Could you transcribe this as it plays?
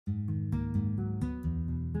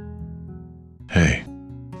Hey,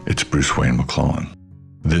 it's Bruce Wayne McClellan.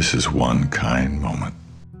 This is One Kind Moment,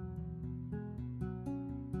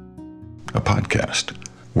 a podcast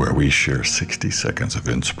where we share 60 seconds of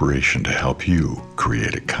inspiration to help you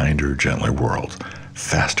create a kinder, gentler world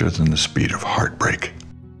faster than the speed of heartbreak.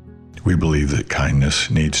 We believe that kindness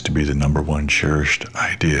needs to be the number one cherished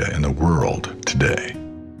idea in the world today.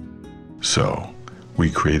 So,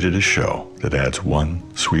 we created a show that adds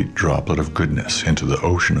one sweet droplet of goodness into the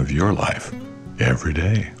ocean of your life every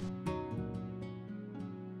day.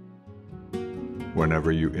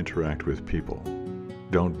 Whenever you interact with people,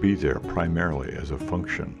 don't be there primarily as a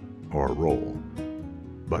function or a role,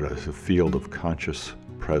 but as a field of conscious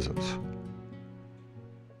presence.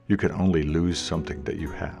 You can only lose something that you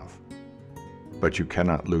have, but you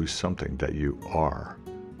cannot lose something that you are.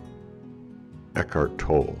 Eckhart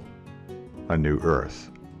Tolle, A New Earth,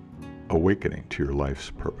 Awakening to Your Life's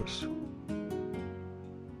Purpose.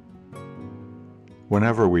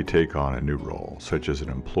 Whenever we take on a new role, such as an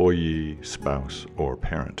employee, spouse, or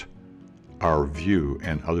parent, our view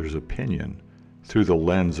and others' opinion through the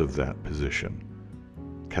lens of that position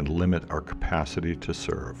can limit our capacity to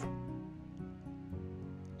serve.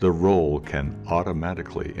 The role can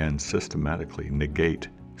automatically and systematically negate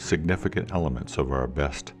significant elements of our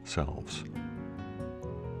best selves.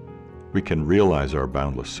 We can realize our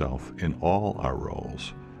boundless self in all our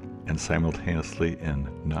roles and simultaneously in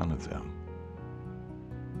none of them.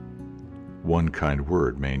 One kind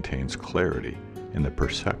word maintains clarity in the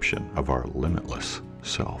perception of our limitless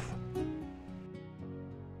self.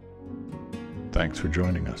 Thanks for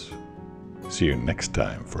joining us. See you next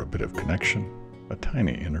time for a bit of connection, a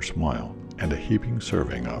tiny inner smile, and a heaping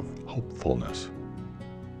serving of hopefulness.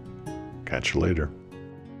 Catch you later.